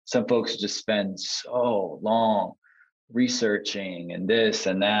some folks just spend so long researching and this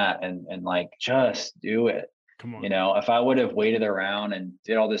and that, and like, just do it. Come on. You know, if I would have waited around and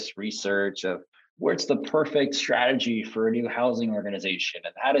did all this research of what's the perfect strategy for a new housing organization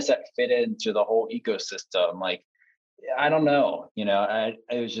and how does that fit into the whole ecosystem, like, I don't know, I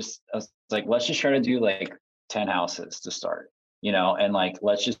was like, let's just try to do like 10 houses to start, and like,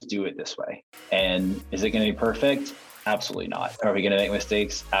 let's just do it this way. And is it going to be perfect? Absolutely not. Are we going to make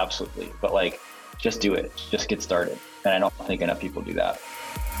mistakes? Absolutely. But like, just do it, just get started. And I don't think enough people do that.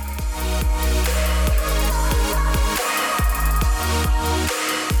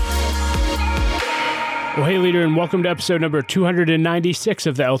 Well, hey, leader, and welcome to episode number 296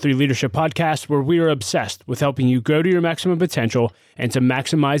 of the L3 Leadership Podcast, where we are obsessed with helping you grow to your maximum potential and to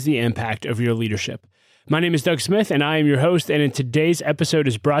maximize the impact of your leadership. My name is Doug Smith, and I am your host, and in today's episode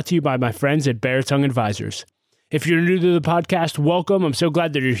is brought to you by my friends at Beartongue Advisors. If you're new to the podcast, welcome. I'm so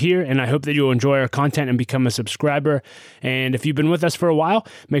glad that you're here, and I hope that you'll enjoy our content and become a subscriber. And if you've been with us for a while,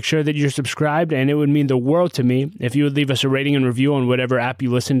 make sure that you're subscribed, and it would mean the world to me if you would leave us a rating and review on whatever app you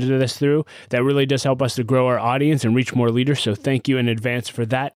listen to this through. That really does help us to grow our audience and reach more leaders, so thank you in advance for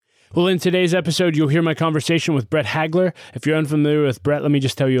that. Well, in today's episode, you'll hear my conversation with Brett Hagler. If you're unfamiliar with Brett, let me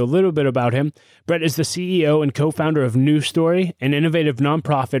just tell you a little bit about him. Brett is the CEO and co-founder of New Story, an innovative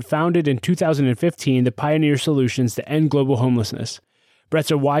nonprofit founded in 2015 that pioneers solutions to end global homelessness.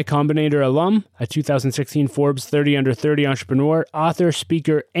 Brett's a Y Combinator alum, a 2016 Forbes 30 Under 30 entrepreneur, author,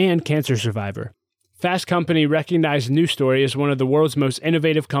 speaker, and cancer survivor. Fast Company recognized New Story as one of the world's most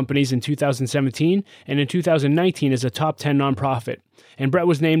innovative companies in 2017, and in 2019 as a top 10 nonprofit. And Brett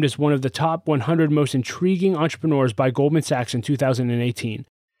was named as one of the top 100 most intriguing entrepreneurs by Goldman Sachs in 2018.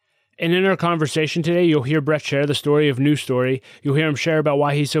 And in our conversation today, you'll hear Brett share the story of New Story. You'll hear him share about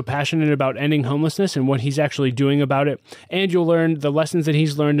why he's so passionate about ending homelessness and what he's actually doing about it. And you'll learn the lessons that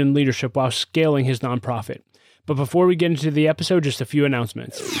he's learned in leadership while scaling his nonprofit. But before we get into the episode, just a few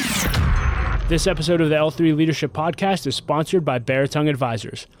announcements. This episode of the L3 Leadership Podcast is sponsored by Beartongue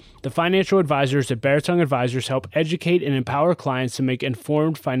Advisors. The financial advisors at Beartongue Advisors help educate and empower clients to make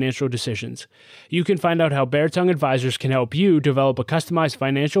informed financial decisions. You can find out how Beartongue Advisors can help you develop a customized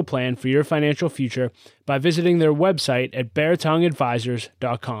financial plan for your financial future by visiting their website at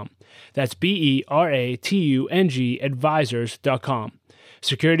beartongueadvisors.com. That's BERATUNG advisors.com.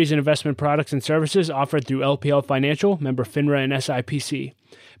 Securities and investment products and services offered through LPL Financial, member FINRA and SIPC.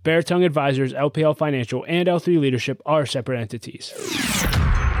 Beartongue Advisors, LPL Financial, and L3 Leadership are separate entities.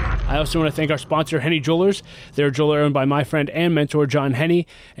 I also want to thank our sponsor, Henny Jewelers. They're a jeweler owned by my friend and mentor, John Henny.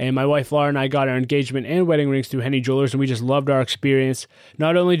 And my wife, Laura, and I got our engagement and wedding rings through Henny Jewelers, and we just loved our experience.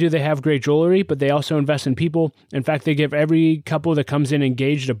 Not only do they have great jewelry, but they also invest in people. In fact, they give every couple that comes in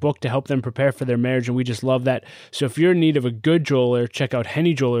engaged a book to help them prepare for their marriage, and we just love that. So if you're in need of a good jeweler, check out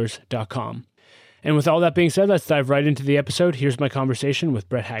hennyjewelers.com. And with all that being said, let's dive right into the episode. Here's my conversation with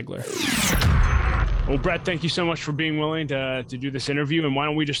Brett Hagler. Well, Brett, thank you so much for being willing to do this interview. And why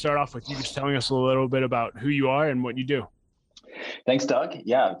don't we just start off with you just telling us a little bit about who you are and what you do. Thanks, Doug.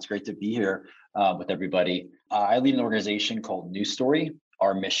 Yeah, it's great to be here with everybody. I lead an organization called New Story.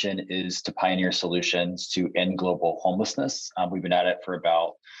 Our mission is to pioneer solutions to end global homelessness. We've been at it for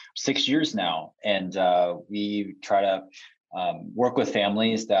about 6 years now, and we try to work with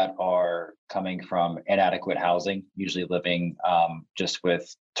families that are coming from inadequate housing, usually living just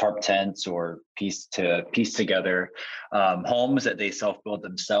with tarp tents or piece together homes that they self-build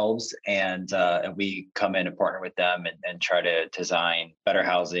themselves. And we come in and partner with them and try to design better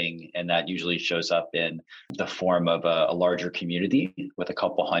housing. And that usually shows up in the form of a larger community with a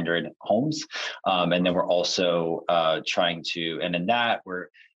couple hundred homes. And then we're also trying to, and in that we're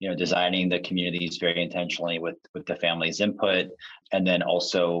designing the communities very intentionally with the family's input, and then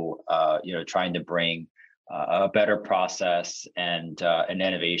also trying to bring a better process and an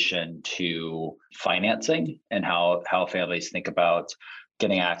innovation to financing and how families think about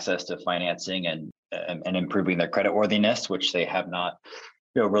getting access to financing and improving their creditworthiness, which they have not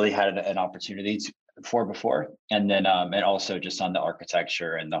really had an opportunity for before. And then and also just on the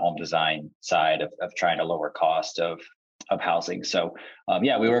architecture and the home design side of trying to lower cost of housing. So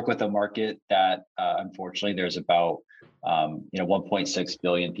we work with a market that unfortunately there's about 1.6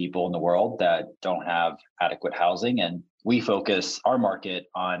 billion people in the world that don't have adequate housing, and we focus our market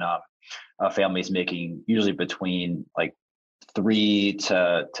on families making usually between like $3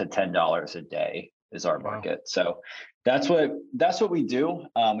 to $10 a day is our market. So that's what we do.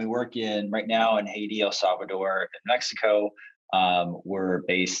 We work right now in Haiti, El Salvador, and Mexico. We're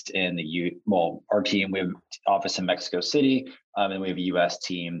based in our team, we have an office in Mexico City, and we have a US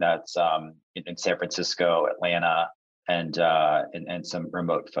team that's in San Francisco, Atlanta, and some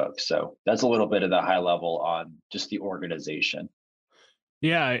remote folks. So that's a little bit of the high level on just the organization.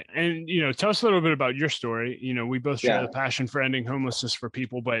 Yeah. And, tell us a little bit about your story. We both share Yeah. the passion for ending homelessness for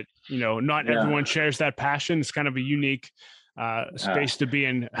people, but, not Yeah. everyone shares that passion. It's kind of a unique space to be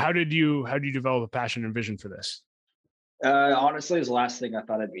in. How did you develop a passion and vision for this? Honestly, it was the last thing I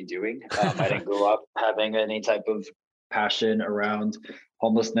thought I'd be doing. I didn't grow up having any type of passion around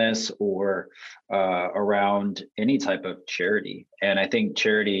homelessness or around any type of charity. And I think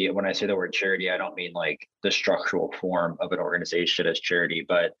charity, when I say the word charity, I don't mean like the structural form of an organization as charity,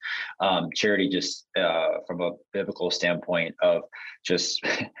 but charity just from a biblical standpoint of just,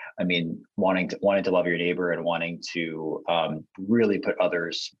 I mean, wanting to love your neighbor and wanting to really put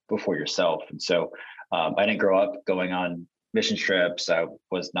others before yourself. And so I didn't grow up going on mission trips. I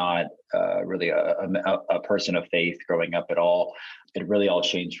was not really a person of faith growing up at all. It really all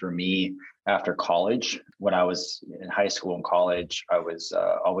changed for me after college. When I was in high school and college, I was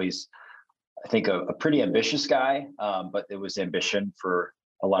always, I think, a pretty ambitious guy, but it was ambition for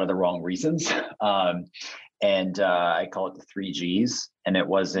a lot of the wrong reasons. And I call it the 3 Gs. And it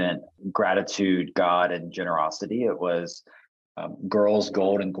wasn't gratitude, God, and generosity. It was girls,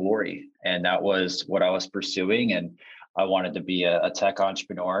 gold, and glory. And that was what I was pursuing. And I wanted to be a tech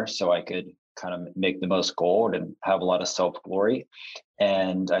entrepreneur so I could kind of make the most gold and have a lot of self-glory.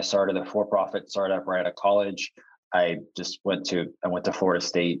 And I started a for-profit startup right out of college. I went to Florida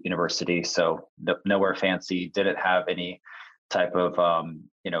State University, so nowhere fancy, didn't have any type of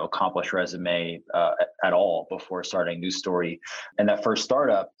accomplished resume at all before starting News Story. And that first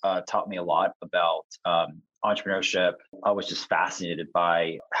startup taught me a lot about entrepreneurship. I was just fascinated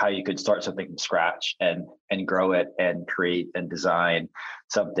by how you could start something from scratch and grow it and create and design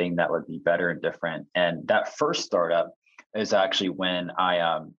something that would be better and different. And that first startup is actually when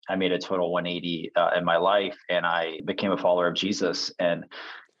I made a total 180 in my life, and I became a follower of Jesus, and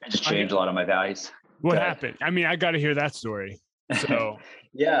it just changed a lot of my values. What happened? I mean, I got to hear that story. So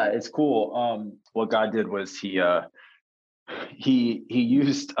yeah, it's cool. What God did was he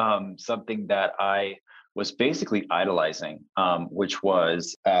used something that I was basically idolizing, which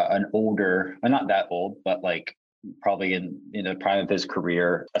was an older, not that old, but like probably in the prime of his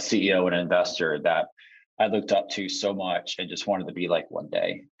career, a CEO and an investor that I looked up to so much and just wanted to be like one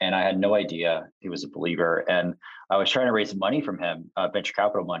day. And I had no idea he was a believer. And I was trying to raise money from him, venture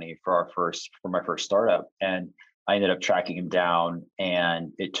capital money for my first startup. And I ended up tracking him down,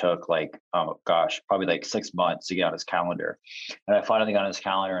 and it took probably like 6 months to get on his calendar. And I finally got on his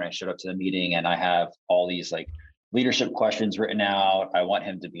calendar, and I showed up to the meeting, and I have all these like leadership questions written out. I want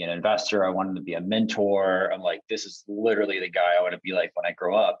him to be an investor. I want him to be a mentor. I'm like, this is literally the guy I want to be like when I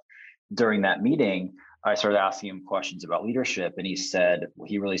grow up. During that meeting, I started asking him questions about leadership, and he said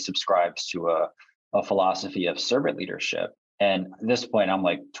he really subscribes to a philosophy of servant leadership. And at this point, I'm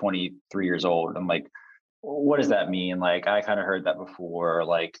like 23 years old. I'm like, what does that mean? Like, I kind of heard that before.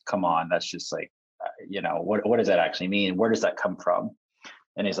 Like, come on, that's just like, what does that actually mean? Where does that come from?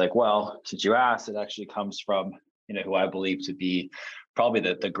 And he's like, well, since you asked, it actually comes from, who I believe to be probably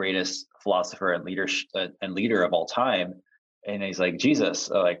the greatest philosopher and leader of all time. And he's like, Jesus.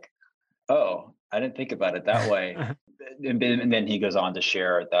 Like, oh, I didn't think about it that way. And then he goes on to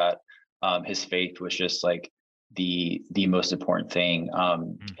share that his faith was just like the most important thing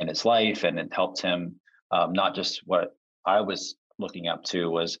in his life, and it helped him. Not just what I was looking up to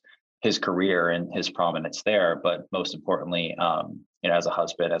was his career and his prominence there, but most importantly, as a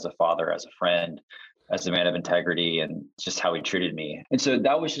husband, as a father, as a friend, as a man of integrity, and just how he treated me. And so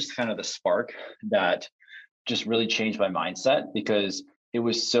that was just kind of the spark that just really changed my mindset, because it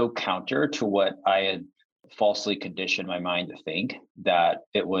was so counter to what I had falsely conditioned my mind to think, that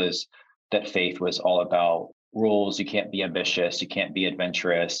faith was all about rules. You can't be ambitious. You can't be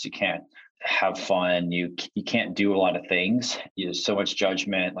adventurous. You can't have fun. You can't do a lot of things. There's so much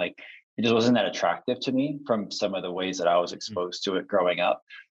judgment. Like, it just wasn't that attractive to me from some of the ways that I was exposed to it growing up.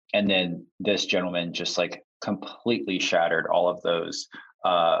 And then this gentleman just like completely shattered all of those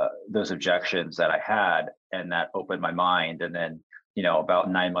objections that I had, and that opened my mind. And then,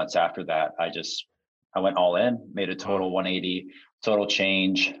 about 9 months after that, I went all in, made a total 180, total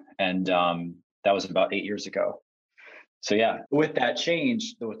change. And that was about 8 years ago. So yeah, with that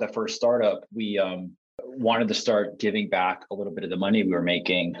change, with the first startup, we wanted to start giving back a little bit of the money we were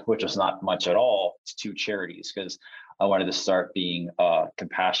making, which was not much at all, to charities, because I wanted to start being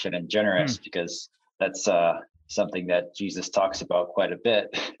compassionate and generous, because that's something that Jesus talks about quite a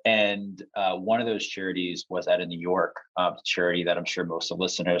bit. And one of those charities was out of New York, a charity that I'm sure most of the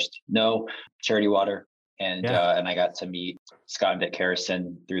listeners know, Charity Water. And I got to meet Scott and Vic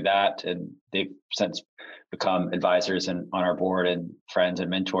Harrison through that, and they've since become advisors and on our board and friends and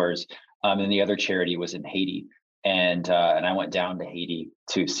mentors. And the other charity was in Haiti, and I went down to Haiti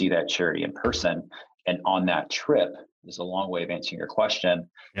to see that charity in person. And on that trip, this is a long way of answering your question.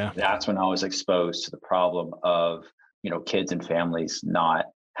 Yeah. That's when I was exposed to the problem of kids and families not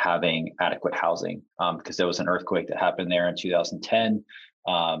having adequate housing, because there was an earthquake that happened there in 2010.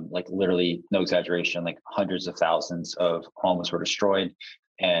 Like literally, no exaggeration, like hundreds of thousands of homes were destroyed,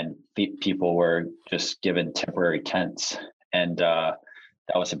 and people were just given temporary tents. And that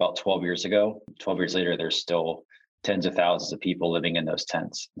was about 12 years ago. 12 years later, there's still tens of thousands of people living in those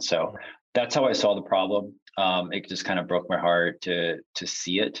tents. And so that's how I saw the problem. It just kind of broke my heart to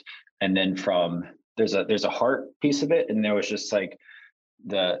see it. And then there's a heart piece of it, and there was just like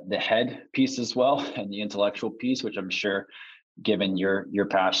the head piece as well, and the intellectual piece, which I'm sure, given your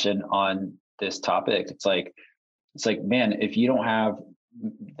passion on this topic, it's like, man, if you don't have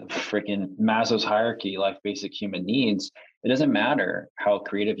the freaking Maslow's hierarchy, life basic human needs, it doesn't matter how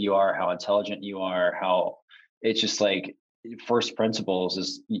creative you are, how intelligent you are, it's just like first principles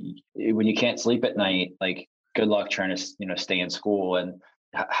is when you can't sleep at night, like good luck trying to stay in school. And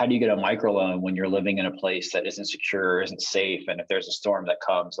how do you get a microloan when you're living in a place that isn't secure, isn't safe, and if there's a storm that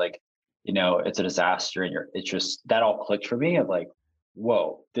comes, like it's a disaster, and it's just that all clicked for me of like,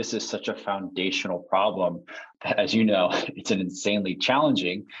 whoa, this is such a foundational problem that, as you know, it's an insanely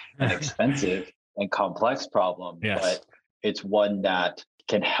challenging and expensive and complex problem. Yes. But it's one that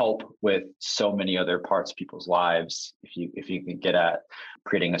can help with so many other parts of people's lives if you can get at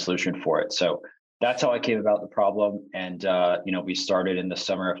creating a solution for it. So that's how I came about the problem. And we started in the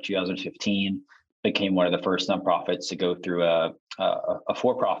summer of 2015, became one of the first nonprofits to go through a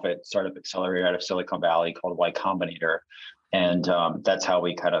for-profit startup accelerator out of Silicon Valley called Y Combinator. And that's how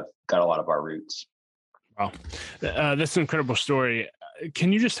we kind of got a lot of our roots. Wow. That's an incredible story.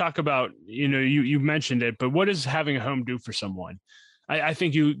 Can you just talk about, you mentioned it, but what does having a home do for someone? I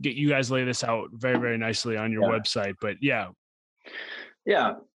think you guys lay this out very, very nicely on your website, but yeah.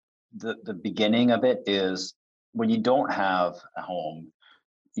 Yeah. The beginning of it is when you don't have a home,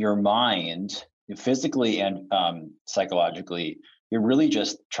 your mind, physically and psychologically, you're really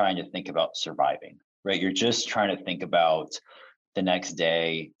just trying to think about surviving, right? You're just trying to think about the next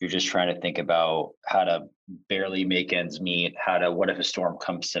day. You're just trying to think about how to barely make ends meet, what if a storm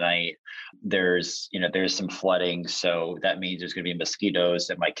comes tonight? There's some flooding, so that means there's going to be mosquitoes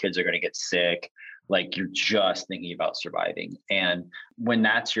and my kids are going to get sick. Like you're just thinking about surviving. And when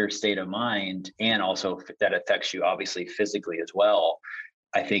that's your state of mind, and also that affects you obviously physically as well,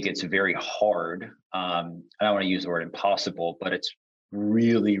 I think it's very hard. I don't want to use the word impossible, but it's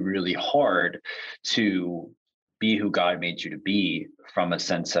really, really hard to be who God made you to be, from a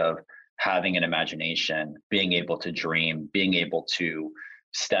sense of having an imagination, being able to dream, being able to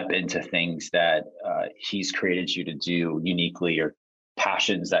step into things that He's created you to do uniquely, or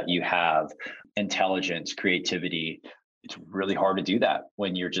passions that you have, intelligence, creativity. It's really hard to do that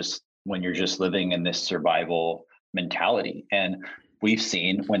when you're just living in this survival mentality. And we've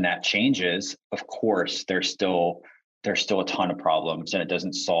seen when that changes, of course, there's still a ton of problems, and it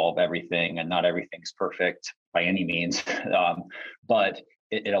doesn't solve everything, and not everything's perfect by any means. But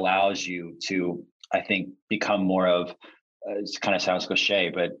it allows you to, I think, become more of, it kind of sounds cliche,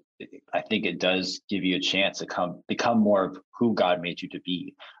 but I think it does give you a chance to become more of who God made you to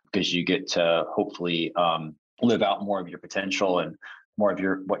be, because you get to hopefully live out more of your potential and more of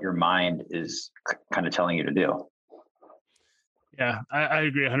what your mind is kind of telling you to do. Yeah, I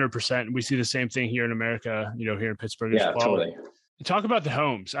agree 100%. We see the same thing here in America, here in Pittsburgh as well. Yeah, totally. Talk about the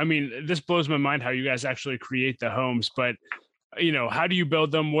homes. I mean, this blows my mind how you guys actually create the homes, but how do you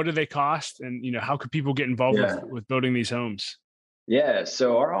build them? What do they cost? And, how could people get involved with building these homes? Yeah,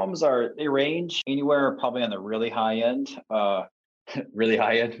 so our homes they range anywhere probably on the really high end. Really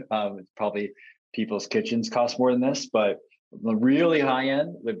high end. Probably people's kitchens cost more than this, but the really high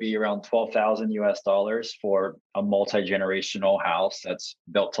end would be around $12,000 for a multi-generational house that's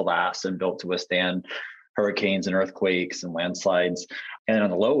built to last and built to withstand hurricanes and earthquakes and landslides. And then on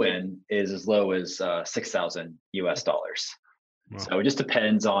the low end is as low as $6,000. Wow. So it just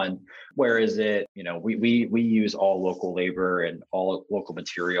depends on where is it. We use all local labor and all local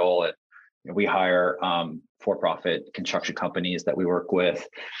material, and we hire for-profit construction companies that we work with.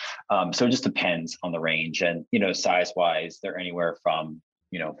 So it just depends on the range, and size-wise, they're anywhere from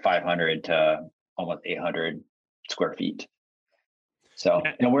 500 to almost 800 square feet. So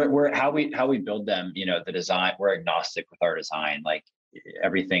we're how we build them. The design, we're agnostic with our design. Like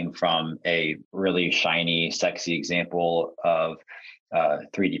everything from a really shiny, sexy example of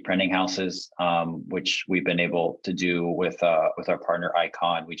 3D printing houses, which we've been able to do with our partner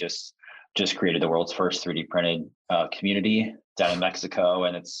Icon. We just created the world's first 3D printed community down in Mexico,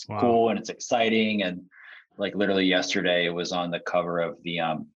 and it's cool and it's exciting. And like literally yesterday, it was on the cover of the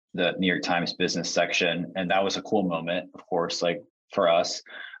New York Times business section, and that was a cool moment, of course, like for us.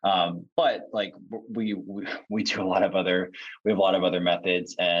 But like we do a lot of other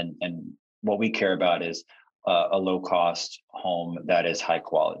methods, and what we care about is a low cost home that is high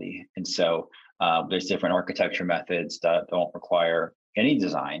quality. And so there's different architecture methods that don't require any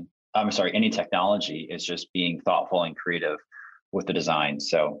design. Any technology. It's just being thoughtful and creative with the design.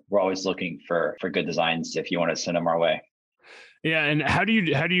 So we're always looking for good designs if you want to send them our way. Yeah. And how do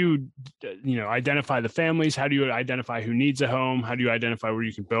you identify the families? How do you identify who needs a home? How do you identify where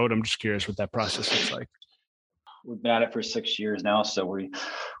you can build? I'm just curious what that process looks like. We've been at it for 6 years now, so we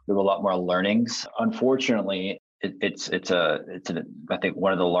have a lot more learnings. Unfortunately, it's I think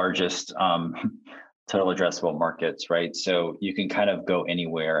one of the largest total addressable markets, right? So you can kind of go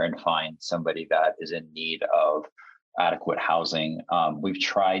anywhere and find somebody that is in need of adequate housing. We've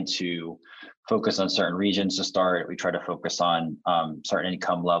tried to focus on certain regions to start. We try to focus on certain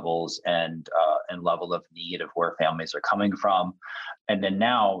income levels and level of need of where families are coming from. And then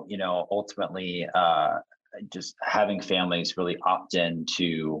now, ultimately, just having families really opt in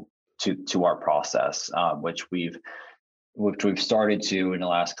to our process, which we've started to in the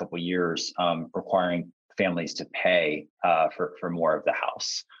last couple of years, requiring families to pay for more of the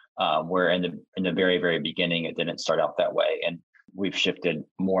house. Where in the very, very beginning, it didn't start out that way, and we've shifted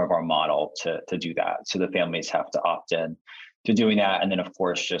more of our model to do that. So the families have to opt in to doing that, and then of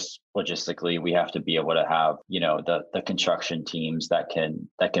course, just logistically, we have to be able to have the construction teams that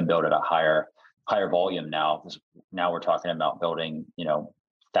can build at a higher volume now. Now we're talking about building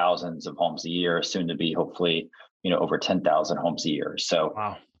thousands of homes a year, soon to be hopefully over 10,000 homes a year. So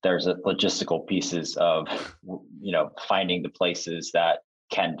wow. There's a logistical pieces of finding the places that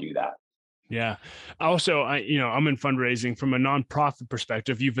can do that. Yeah. Also, I'm in fundraising from a nonprofit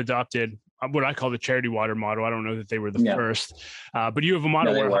perspective. You've adopted what I call the charity water model. I don't know that they were the first, but you have a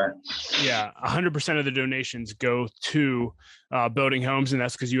model where 100% of the donations go to building homes. And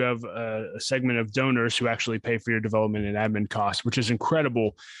that's because you have a segment of donors who actually pay for your development and admin costs, which is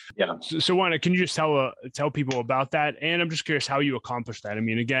incredible. Yeah. So Juan, can you just tell people about that? And I'm just curious how you accomplish that. I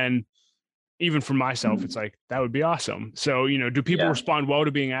mean, again, even for myself, it's like, that would be awesome. So, do people respond well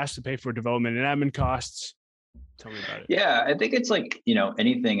to being asked to pay for development and admin costs? Tell me about it. Yeah, I think it's like,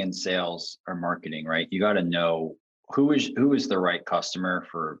 anything in sales or marketing, right? You got to know who is the right customer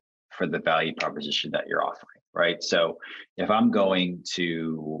for the value proposition that you're offering, right? So if I'm going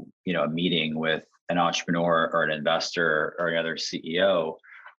to, a meeting with an entrepreneur or an investor or another CEO,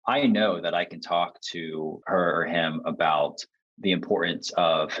 I know that I can talk to her or him about the importance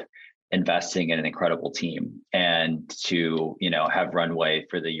of investing in an incredible team and to, have runway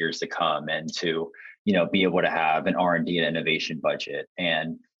for the years to come, and to, be able to have an R&D and innovation budget,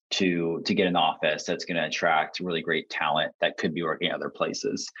 and to get an office that's going to attract really great talent that could be working other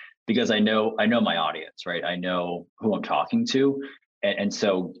places. Because I know my audience, right? I know who I'm talking to. And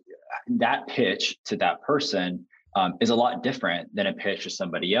so that pitch to that person is a lot different than a pitch to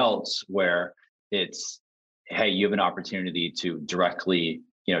somebody else, where it's, hey, you have an opportunity to directly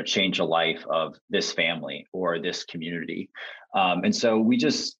change the life of this family or this community. And so we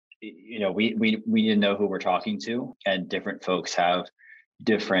just, we need to know who we're talking to, and different folks have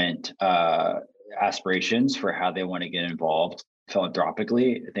different aspirations for how they want to get involved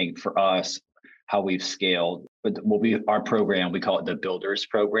philanthropically. I think for us, how we've scaled, but our program, we call it the Builders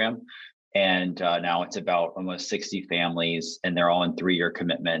Program. And now it's about almost 60 families, and they're all in 3-year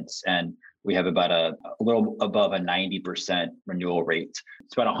commitments. And we have about a little above a 90% renewal rate.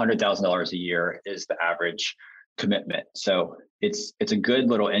 It's about $100,000 a year is the average commitment. So it's a good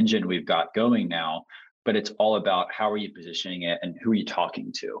little engine we've got going now, but it's all about how are you positioning it and who are you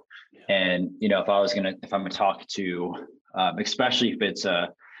talking to? And, if I'm gonna talk to, especially if it's a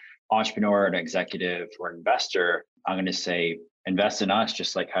entrepreneur, an executive, or an investor, I'm going to say, invest in us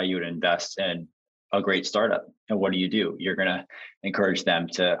just like how you would invest in a great startup. And what do? You're going to encourage them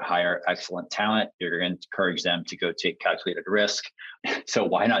to hire excellent talent. You're going to encourage them to go take calculated risk. So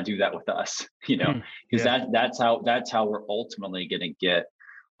why not do that with us? Because that's how we're ultimately going to get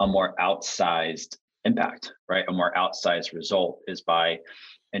a more outsized impact, right? A more outsized result is by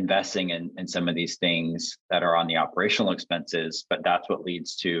investing in some of these things that are on the operational expenses, but that's what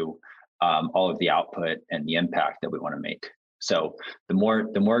leads to all of the output and the impact that we want to make. So the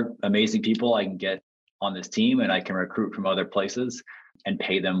more amazing people I can get on this team, and I can recruit from other places and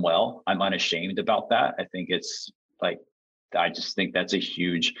pay them well, I'm unashamed about that. I think it's like I just think that's a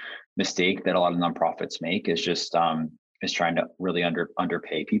huge mistake that a lot of nonprofits make, is just is trying to really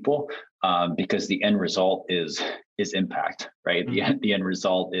underpay people, because the end result is impact, right? Mm-hmm. The end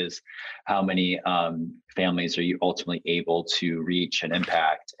result is how many families are you ultimately able to reach and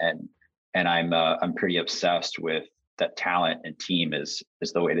impact, and I'm pretty obsessed with that. Talent and team is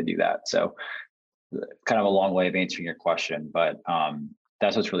the way to do that. So kind of a long way of answering your question, but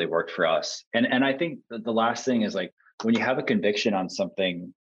that's what's really worked for us. And I think the last thing is, like, when you have a conviction on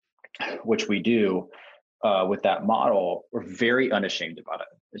something, which we do with that model, we're very unashamed about it.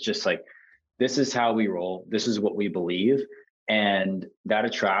 It's just like, this is how we roll. This is what we believe. And that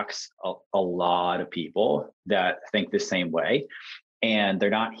attracts a lot of people that think the same way. And they're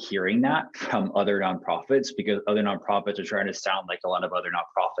not hearing that from other nonprofits, because other nonprofits are trying to sound like a lot of other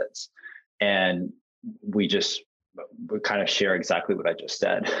nonprofits. And we kind of share exactly what I just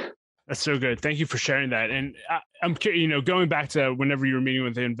said. That's so good. Thank you for sharing that. And I'm curious, going back to whenever you were meeting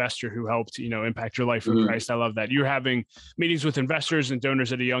with the investor who helped, impact your life for Christ. I love that you're having meetings with investors and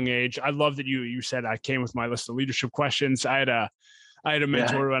donors at a young age. I love that you said, I came with my list of leadership questions. I had a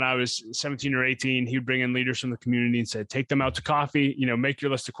mentor when I was 17 or 18. He'd bring in leaders from the community and said, take them out to coffee, make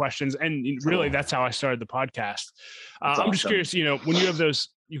your list of questions. And really, that's how I started the podcast. I'm just curious, when you have those,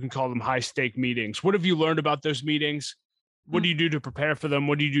 you can call them high stake meetings. What have you learned about those meetings? What do you do to prepare for them?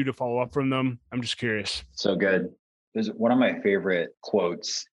 What do you do to follow up from them? I'm just curious. So good. There's one of my favorite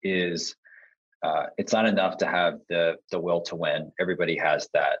quotes is, it's not enough to have the will to win. Everybody has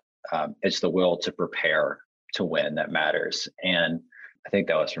that. It's the will to prepare to win that matters. And I think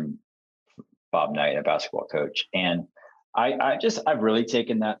that was from Bob Knight, a basketball coach. And I've really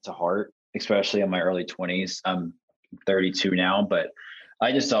taken that to heart, especially in my early 20s. I'm 32 now, but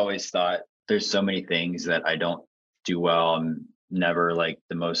I just always thought there's so many things that I don't do well. I'm never like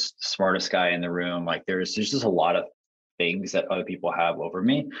the most smartest guy in the room. Like there's just a lot of things that other people have over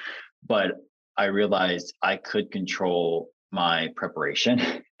me, but I realized I could control my preparation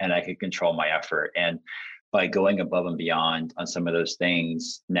and I could control my effort. And by going above and beyond on some of those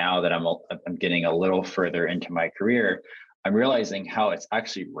things, now that I'm getting a little further into my career, I'm realizing how it's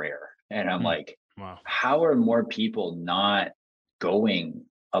actually rare. And I'm like, wow, how are more people not going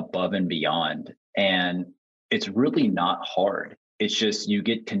above and beyond? And it's really not hard. It's just you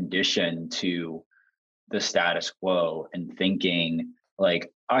get conditioned to the status quo and thinking like,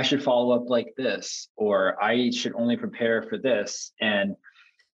 I should follow up like this, or I should only prepare for this. And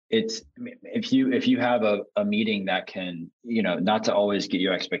it's, if you have a meeting that can, not to always get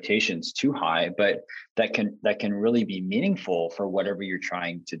your expectations too high, but that can really be meaningful for whatever you're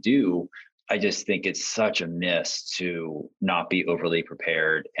trying to do. I just think it's such a miss to not be overly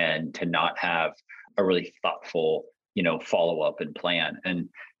prepared and to not have a really thoughtful, follow up and plan. And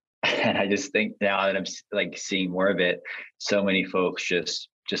I just think now that I'm like seeing more of it, so many folks just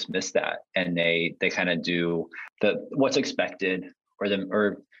miss that, and they kind of do what's expected,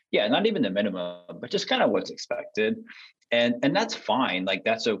 or not even the minimum, but just kind of what's expected. And that's fine. Like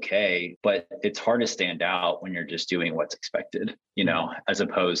that's okay. But it's hard to stand out when you're just doing what's expected, as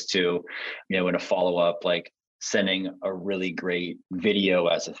opposed to, in a follow up, like sending a really great video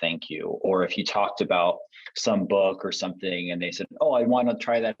as a thank you. Or if you talked about some book or something and they said, oh, I want to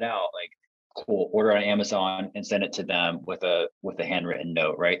try that out, like, cool, order on Amazon and send it to them with a handwritten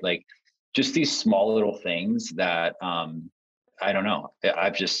note, right? Like just these small little things that, I don't know.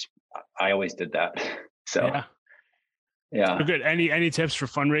 I always did that. So yeah. So good. Any tips for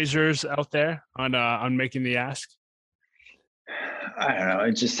fundraisers out there on making the ask? I don't know.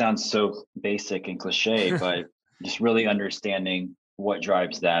 It just sounds so basic and cliche, but just really understanding what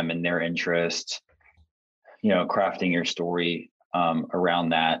drives them and their interest, crafting your story around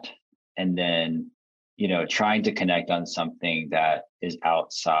that. And then, trying to connect on something that is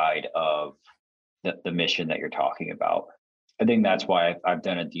outside of the mission that you're talking about. I think that's why I've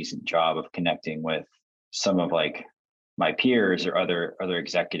done a decent job of connecting with some of like my peers or other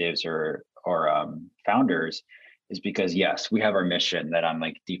executives or founders, is because yes, we have our mission that I'm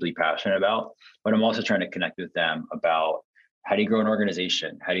like deeply passionate about, but I'm also trying to connect with them about how do you grow an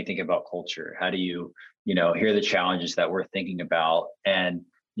organization? How do you think about culture? How do you, hear the challenges that we're thinking about? And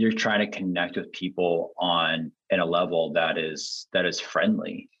you're trying to connect with people in a level that is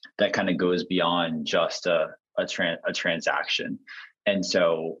friendly, that kind of goes beyond just a transaction. And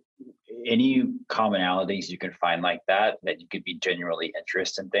so any commonalities you can find like that you could be genuinely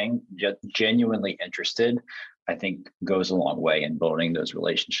interested, I think goes a long way in building those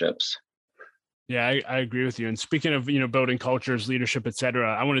relationships. Yeah, I agree with you. And speaking of, building cultures, leadership, et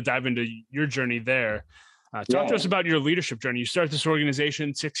cetera, I want to dive into your journey there. Talk to us about your leadership journey. You started this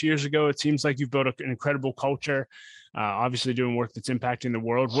organization 6 years ago. It seems like you've built an incredible culture, obviously doing work that's impacting the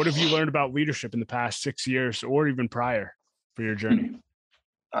world. What have you learned about leadership in the past 6 years or even prior for your journey?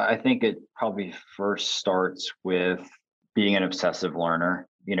 I think it probably first starts with being an obsessive learner.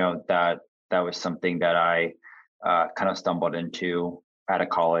 That was something that I kind of stumbled into out of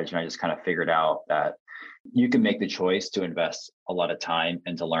college, and I just kind of figured out that you can make the choice to invest a lot of time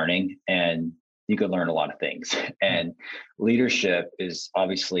into learning, and you could learn a lot of things. And leadership is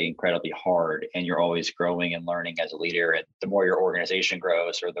obviously incredibly hard, and you're always growing and learning as a leader. And the more your organization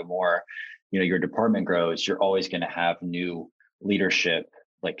grows, or the more your department grows, you're always going to have new leadership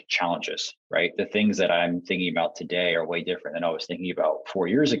like challenges, right? The things that I'm thinking about today are way different than I was thinking about 4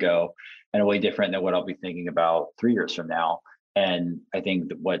 years ago, and way different than what I'll be thinking about 3 years from now. And I think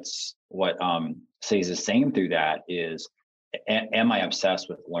that what stays the same through that is, am I obsessed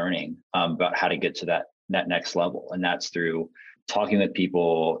with learning about how to get to that next level? And that's through talking with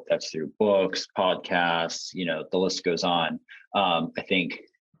people, that's through books, podcasts, the list goes on. I think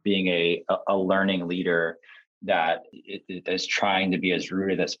being a learning leader that is trying to be as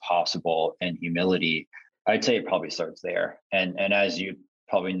rooted as possible in humility, I'd say it probably starts there. And as you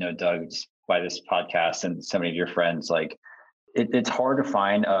probably know, Doug, by this podcast and so many of your friends, like it's hard to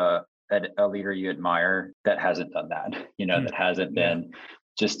find a leader you admire that hasn't done that, that hasn't been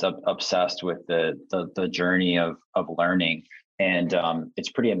just obsessed with the journey of learning. And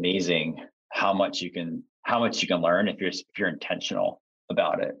it's pretty amazing how much you can learn if you're intentional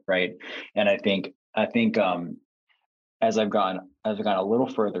about it, right? And I think as I've gone a little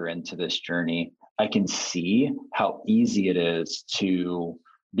further into this journey, I can see how easy it is to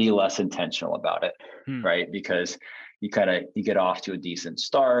be less intentional about it, right? Because you get off to a decent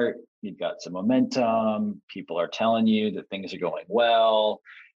start, you've got some momentum, people are telling you that things are going well,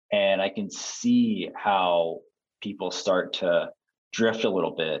 and I can see how people start to drift a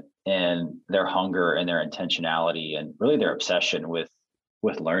little bit in their hunger and their intentionality and really their obsession with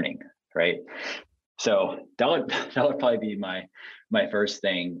learning, right? So that would probably be my first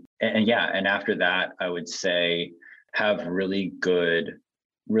thing. And after that, I would say have really good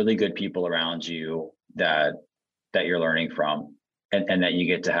people around you that you're learning from, and that you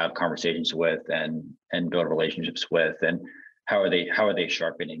get to have conversations with and build relationships with. And how are they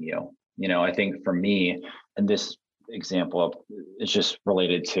sharpening you? I think for me, and this example is just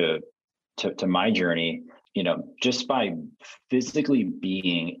related to my journey, just by physically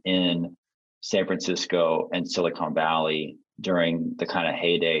being in San Francisco and Silicon Valley during the kind of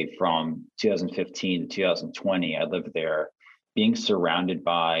heyday from 2015 to 2020, I lived there, being surrounded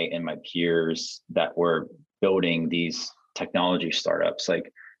by and my peers that were building these technology startups,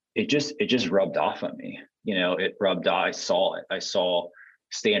 like it just rubbed off on me. It rubbed off. I saw it. I saw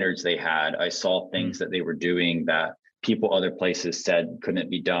standards they had. I saw things that they were doing that people other places said couldn't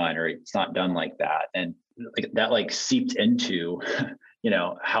be done, or it's not done like that. And that seeped into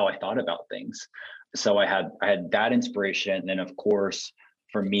how I thought about things. So I had that inspiration. And then of course,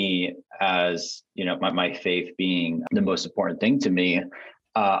 for me, as my faith being the most important thing to me,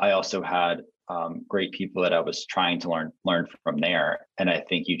 I also had great people that I was trying to learn from there. And I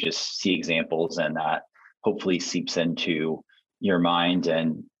think you just see examples, and that hopefully seeps into your mind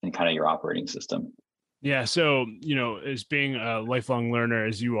and kind of your operating system. Yeah. So, as being a lifelong learner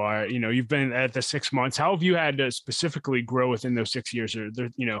as you are, you've been at the 6 months. How have you had to specifically grow within those 6 years? Or,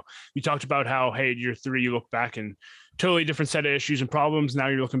 you talked about how, hey, year 3, you look back and totally different set of issues and problems. Now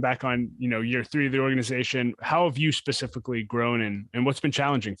you're looking back on, year 3 of the organization. How have you specifically grown, and what's been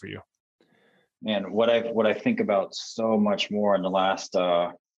challenging for you? Man, what I think about so much more in the last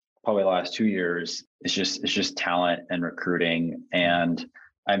probably the last 2 years is just talent and recruiting. And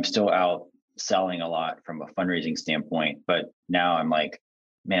I'm still out selling a lot from a fundraising standpoint, but now I'm like,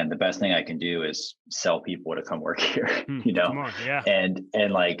 man, the best thing I can do is sell people to come work here. Come on, yeah. And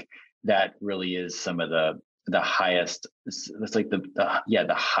like that really is some of the highest. It's like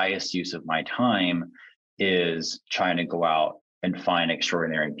the highest use of my time is trying to go out and find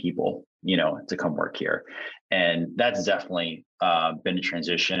extraordinary people, to come work here. And that's definitely been a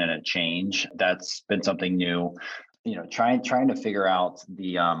transition and a change. That's been something new, trying to figure out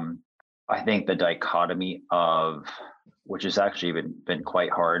I think the dichotomy of, which has actually been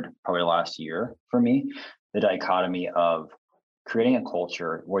quite hard, probably the last year for me, the dichotomy of creating a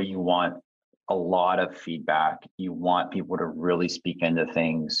culture where you want a lot of feedback, you want people to really speak into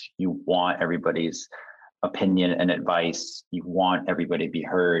things, you want everybody's opinion and advice, you want everybody to be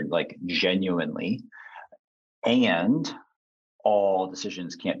heard, like genuinely, and all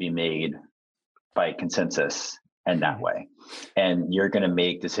decisions can't be made by consensus and that way. And you're going to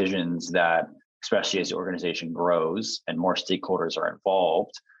make decisions that especially as the organization grows and more stakeholders are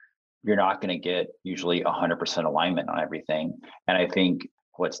involved, you're not going to get usually 100% alignment on everything. And I think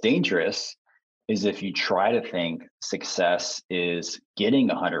what's dangerous is if you try to think success is getting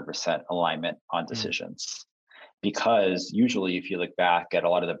 100% alignment on decisions. Because usually if you look back at a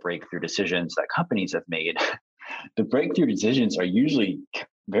lot of the breakthrough decisions that companies have made, the breakthrough decisions are usually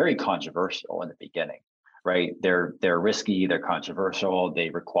very controversial in the beginning, right? They're risky, they're controversial, they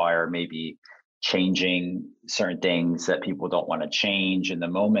require maybe changing certain things that people don't want to change in the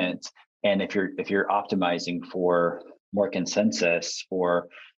moment. And if you're optimizing for more consensus, or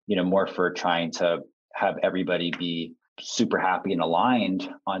more for trying to have everybody be super happy and aligned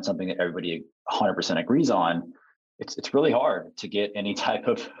on something that everybody 100% agrees on, it's really hard to get any type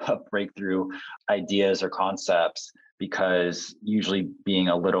of breakthrough ideas or concepts, because usually being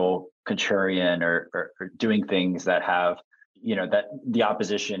a little contrarian or doing things that have, that the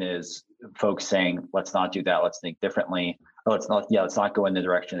opposition is folks saying, let's not do that, let's think differently, or let's not go in the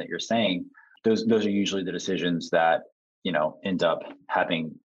direction that you're saying. Those are usually the decisions that, end up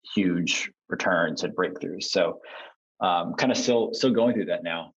having huge returns and breakthroughs. So kind of still going through that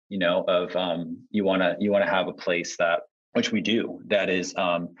now, of you want to have a place that, which we do, that is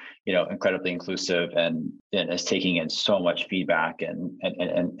incredibly inclusive and is taking in so much feedback and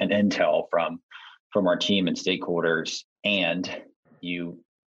intel from our team and stakeholders, and you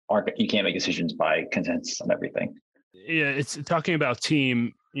can't make decisions by consensus on everything. Yeah, it's talking about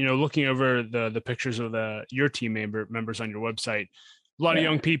team, looking over the pictures of your team members on your website, a lot of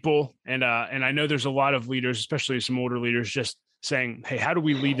young people. And I know there's a lot of leaders, especially some older leaders, just saying, hey, how do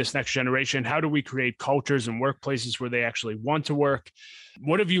we lead this next generation? How do we create cultures and workplaces where they actually want to work?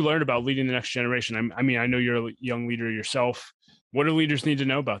 What have you learned about leading the next generation? I mean, I know you're a young leader yourself. What do leaders need to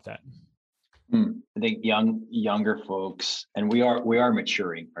know about that? I think younger folks, and we are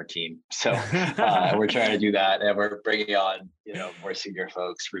maturing our team. So we're trying to do that, and we're bringing on, more senior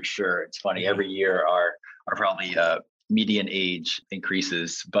folks for sure. It's funny, every year our probably median age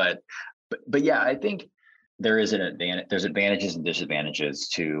increases, but yeah, I think there's advantages and disadvantages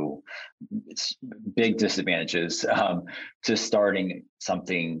to, it's big disadvantages to starting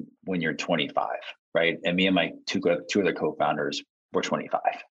something when you're 25, right? And me and my two other co-founders were 25,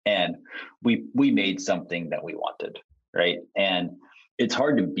 and we made something that we wanted, right? And it's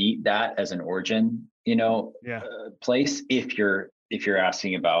hard to beat that as an origin, place if you're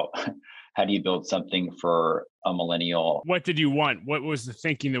asking about how do you build something for a millennial. What did you want? What was the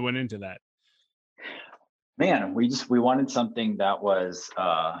thinking that went into that? Man, we wanted something that was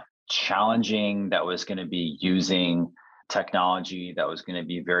challenging, that was going to be using technology, that was going to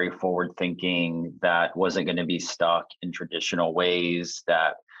be very forward thinking, that wasn't going to be stuck in traditional ways,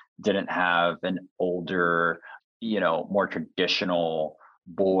 that didn't have an older, more traditional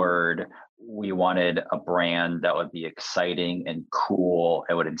board. We wanted a brand that would be exciting and cool.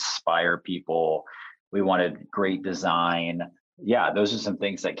 It would inspire people. We wanted great design. Yeah, those are some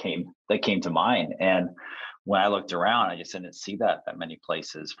things that came to mind. And when I looked around, I just didn't see that many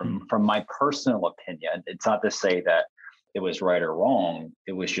places. From my personal opinion, it's not to say that it was right or wrong.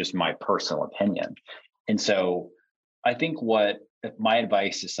 It was just my personal opinion. And so I think my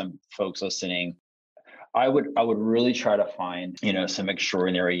advice to some folks listening, I would really try to find, some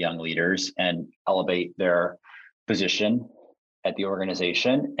extraordinary young leaders and elevate their position at the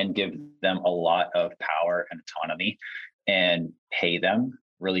organization and give them a lot of power and autonomy and pay them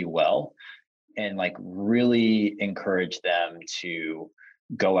really well, and really encourage them to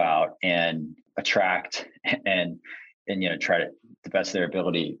go out and attract and try to, the best of their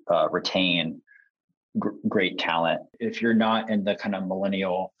ability, retain great talent. If you're not in the kind of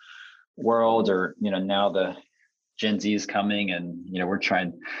millennial world, or now the Gen Z is coming, and we're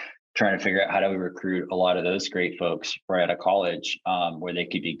trying to figure out how do we recruit a lot of those great folks right out of college, where they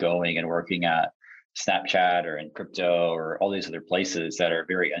could be going and working at Snapchat or in crypto or all these other places that are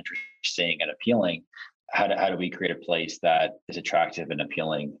very interesting and appealing. How do we create a place that is attractive and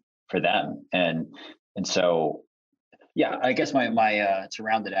appealing for them? And so, yeah, I guess my to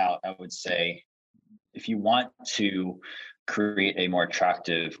round it out, I would say, if you want to create a more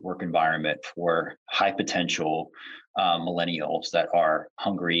attractive work environment for high potential millennials that are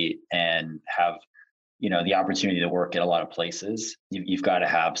hungry and have, the opportunity to work at a lot of places, you've got to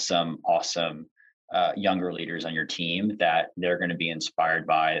have some awesome younger leaders on your team that they're going to be inspired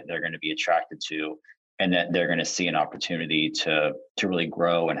by, they're going to be attracted to, and that they're going to see an opportunity to really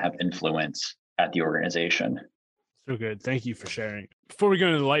grow and have influence at the organization. So good. Thank you for sharing. Before we go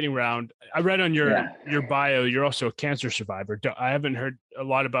into the lightning round, I read on your bio, you're also a cancer survivor. I haven't heard a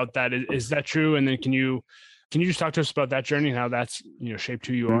lot about that. Is that true? And then can you just talk to us about that journey and how that's, shaped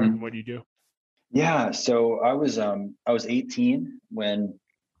who you are and what you do? Yeah. So I was 18 when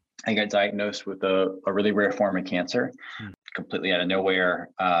I got diagnosed with a really rare form of cancer, Hmm. completely out of nowhere.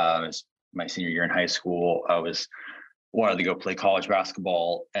 It was my senior year in high school. I was wanted to go play college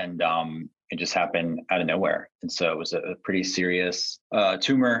basketball, and it just happened out of nowhere. And so it was a pretty serious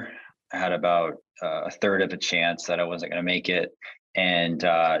tumor. I had about a third of a chance that I wasn't going to make it, and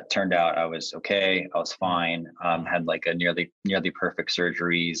it turned out I was okay. I was fine. Had like a nearly perfect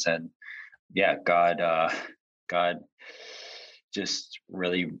surgeries, and yeah, God just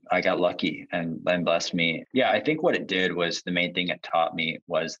really, I got lucky and blessed me. Yeah, I think what it did was the main thing it taught me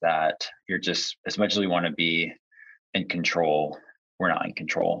was that you're just, as much as we want to be in control, we're not in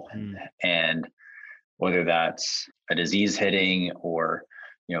control. Hmm. And whether that's a disease hitting or,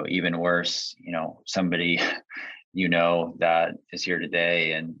 even worse, somebody, that is here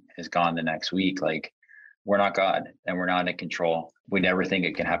today and is gone the next week, like we're not God and we're not in control. We never think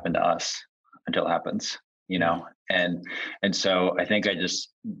it can happen to us until it happens, Yeah. and so I think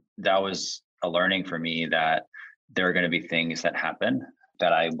that was a learning for me that there are going to be things that happen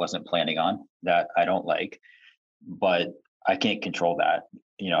that I wasn't planning on, that I don't like, but I can't control that.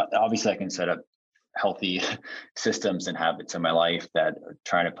 Obviously I can set up healthy systems and habits in my life that are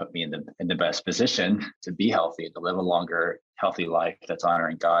trying to put me in the best position to be healthy, to live a longer, healthy life that's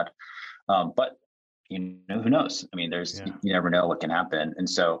honoring God. But who knows? I mean, Yeah. you never know what can happen. And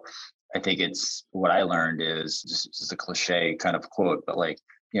so I think it's what I learned is just a cliche kind of quote, but like,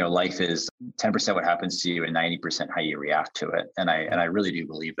 life is 10% what happens to you and 90% how you react to it. And I really do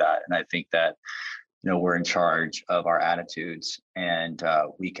believe that. And I think that, we're in charge of our attitudes, and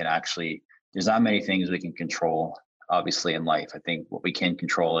we can actually, there's not many things we can control, obviously, in life. I think what we can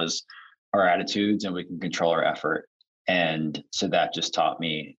control is our attitudes, and we can control our effort. And so that just taught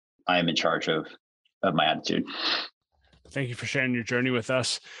me I am in charge of my attitude. Thank you for sharing your journey with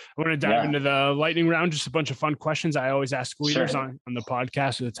us. I want to dive Yeah, into the lightning round, just a bunch of fun questions I always ask leaders sure. on the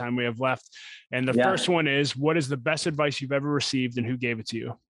podcast with the time we have left. And the Yeah, first one is, what is the best advice you've ever received and who gave it to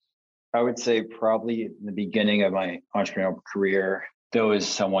you? I would say probably in the beginning of my entrepreneurial career, there was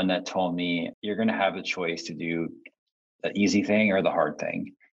someone that told me you're going to have a choice to do the easy thing or the hard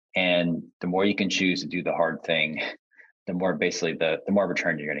thing. And the more you can choose to do the hard thing, the more basically the more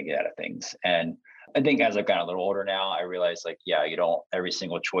return you're going to get out of things. And I think as I've gotten a little older now, I realize like, yeah, you don't, every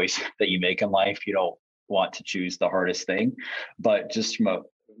single choice that you make in life, you don't want to choose the hardest thing. But just from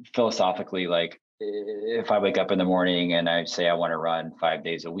philosophically, like if I wake up in the morning and I say I want to run 5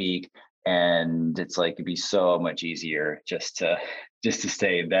 days a week, and it's like it'd be so much easier just to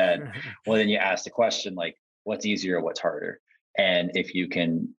stay in bed. Well, then you ask the question like, what's easier, what's harder? And if you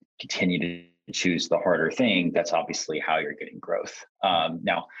can continue to choose the harder thing, that's obviously how you're getting growth.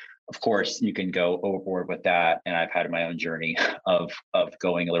 Now, of course, you can go overboard with that, and I've had my own journey of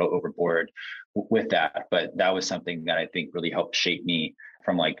going a little overboard with that. But that was something that I think really helped shape me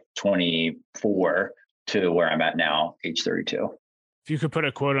from like 24 to where I'm at now, age 32. If you could put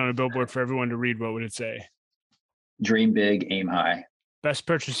a quote on a billboard for everyone to read, what would it say? Dream big, aim high. Best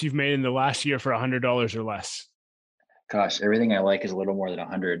purchase you've made in the last year for $100 or less? Gosh, everything I like is a little more than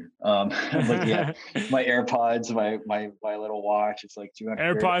 100. I'm looking at my AirPods, my little watch. It's like 200.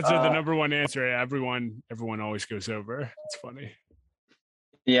 AirPods are the number one answer. Everyone always goes over. It's funny.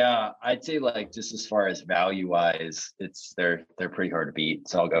 Yeah, I'd say like just as far as value wise, they're pretty hard to beat.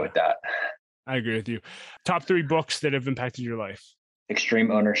 So I'll go with that. I agree with you. Top 3 books that have impacted your life?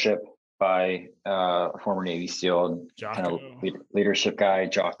 Extreme Ownership by a former Navy SEAL, kind of Jocko. leadership guy.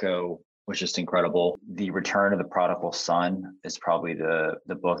 Jocko was just incredible. The Return of the Prodigal Son is probably the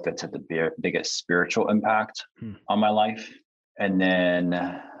book that's had the biggest spiritual impact on my life. And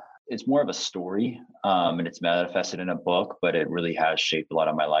then it's more of a story, and it's manifested in a book, but it really has shaped a lot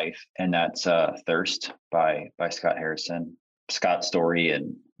of my life. And that's Thirst by Scott Harrison. Scott's story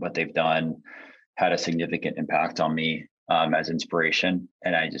and what they've done had a significant impact on me as inspiration.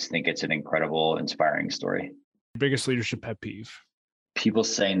 And I just think it's an incredible, inspiring story. Biggest leadership pet peeve? People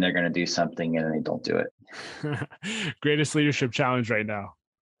saying they're going to do something and they don't do it. Greatest leadership challenge right now?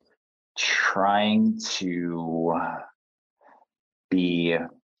 Trying to be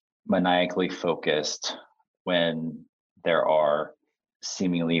maniacally focused when there are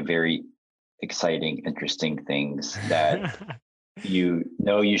seemingly very exciting, interesting things that you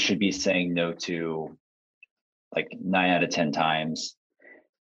should be saying no to like 9 out of 10 times.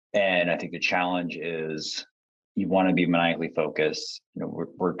 And I think the challenge is you want to be maniacally focused.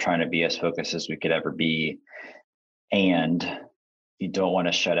 We're trying to be as focused as we could ever be. And you don't want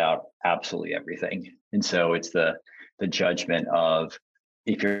to shut out absolutely everything. And so it's the judgment of,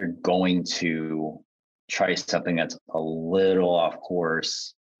 if you're going to try something that's a little off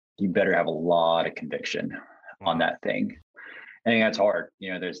course, you better have a lot of conviction on that thing. I think that's hard.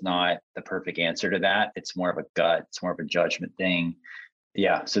 There's not the perfect answer to that. It's more of a gut. It's more of a judgment thing.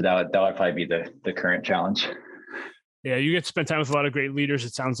 Yeah. So that would probably be the current challenge. Yeah. You get to spend time with a lot of great leaders.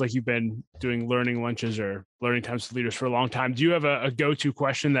 It sounds like you've been doing learning lunches or learning times with leaders for a long time. Do you have a go-to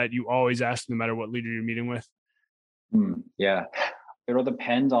question that you always ask no matter what leader you're meeting with? Yeah. It'll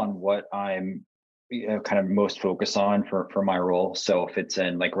depend on what I'm kind of most focused on for my role. So if it's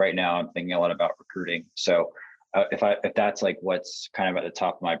in, like right now, I'm thinking a lot about recruiting. So if that's like what's kind of at the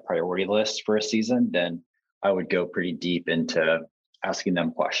top of my priority list for a season, then I would go pretty deep into asking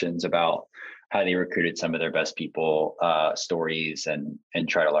them questions about how they recruited some of their best people, stories, and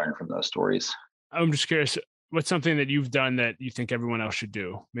try to learn from those stories. I'm just curious, what's something that you've done that you think everyone else should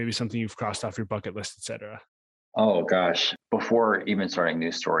do? Maybe something you've crossed off your bucket list, et cetera. Oh gosh, before even starting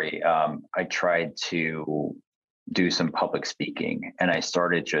News Story, I tried to do some public speaking, and I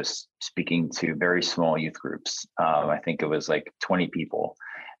started just speaking to very small youth groups. I think it was like 20 people,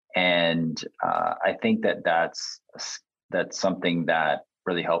 and I think that's something that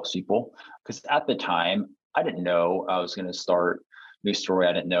really helps people, because at the time I didn't know I was going to start News Story.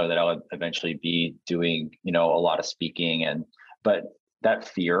 I didn't know that I would eventually be doing a lot of speaking, but that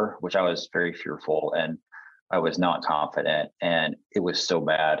fear, which I was very fearful, and I was not confident, and it was so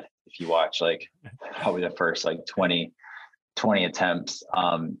bad. If you watch like probably the first like 20 attempts,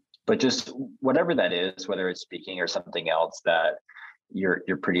 but just whatever that is, whether it's speaking or something else that you're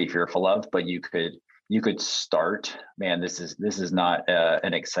pretty fearful of, but you could start. Man, this is not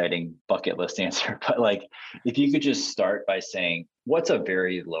an exciting bucket list answer, but like if you could just start by saying what's a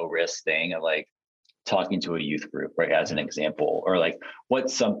very low risk thing, like talking to a youth group, right, as an example, or like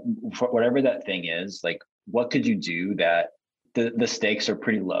whatever that thing is, like what could you do that the stakes are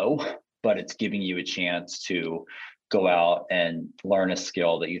pretty low, but it's giving you a chance to go out and learn a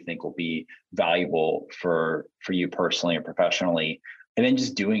skill that you think will be valuable for you personally and professionally, and then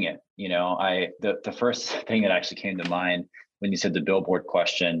just doing it. The first thing that actually came to mind when you said the billboard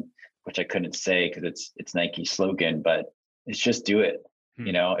question, which I couldn't say because it's Nike's slogan, but it's just do it.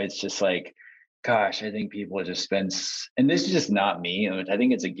 It's just like, gosh, I think people just spend, and this is just not me, I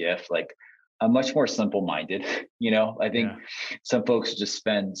think it's a gift. Like I'm much more simple-minded. I think some folks just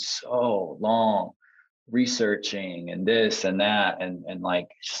spend so long researching and this and that, and like,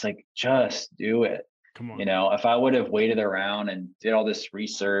 just do it. Come on. If I would have waited around and did all this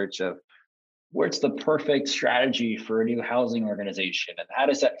research of where's the perfect strategy for a new housing organization and how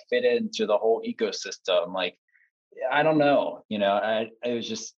does that fit into the whole ecosystem, like, I don't know. I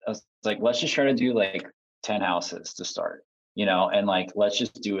was like, let's just try to do like 10 houses to start, and like, let's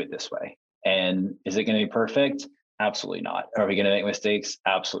just do it this way. And is it going to be perfect? Absolutely not. Are we going to make mistakes?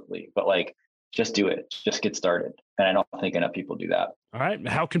 Absolutely. But like, just do it. Just get started. And I don't think enough people do that. All right.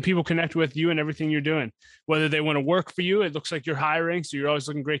 How can people connect with you and everything you're doing? Whether they want to work for you, it looks like you're hiring, so you're always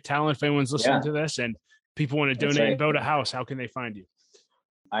looking great talent. If anyone's listening to this and people want to donate and build a house, how can they find you?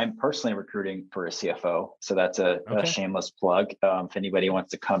 I'm personally recruiting for a CFO. So that's a shameless plug. If anybody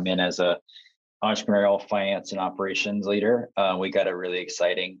wants to come in as a entrepreneurial finance and operations leader, we got a really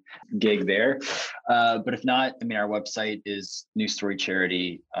exciting gig there. But if not, our website is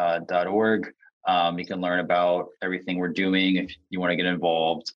newstorycharity.org. You can learn about everything we're doing if you want to get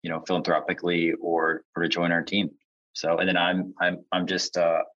involved, philanthropically or to join our team. So, and then I'm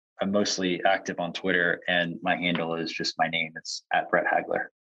mostly active on Twitter, and my handle is just my name. It's @BrettHagler.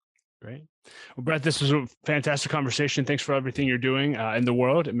 Great. Well, Brett, this was a fantastic conversation. Thanks for everything you're doing in the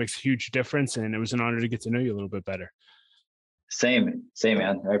world. It makes a huge difference, and it was an honor to get to know you a little bit better. Same,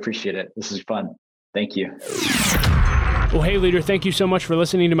 man. I appreciate it. This is fun. Thank you. Well, hey, leader, thank you so much for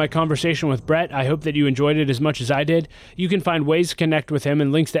listening to my conversation with Brett. I hope that you enjoyed it as much as I did. You can find ways to connect with him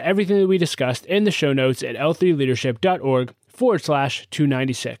and links to everything that we discussed in the show notes at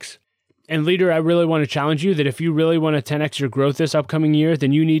l3leadership.org/296. And leader, I really want to challenge you that if you really want to 10x your growth this upcoming year,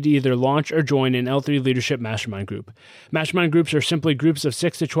 then you need to either launch or join an L3 Leadership Mastermind Group. Mastermind groups are simply groups of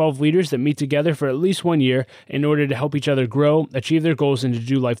 6 to 12 leaders that meet together for at least 1 year in order to help each other grow, achieve their goals, and to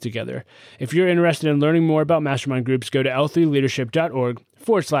do life together. If you're interested in learning more about mastermind groups, go to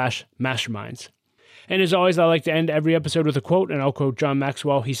l3leadership.org/masterminds. And as always, I like to end every episode with a quote, and I'll quote John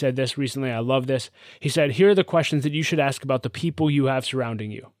Maxwell. He said this recently. I love this. He said, "Here are the questions that you should ask about the people you have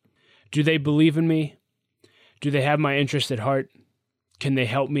surrounding you. Do they believe in me? Do they have my interest at heart? Can they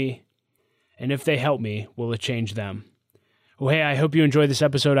help me? And if they help me, will it change them?" Well, hey, I hope you enjoyed this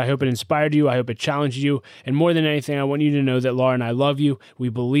episode. I hope it inspired you. I hope it challenged you. And more than anything, I want you to know that Laura and I love you. We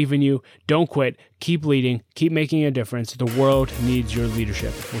believe in you. Don't quit. Keep leading. Keep making a difference. The world needs your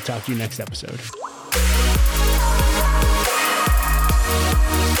leadership. We'll talk to you next episode.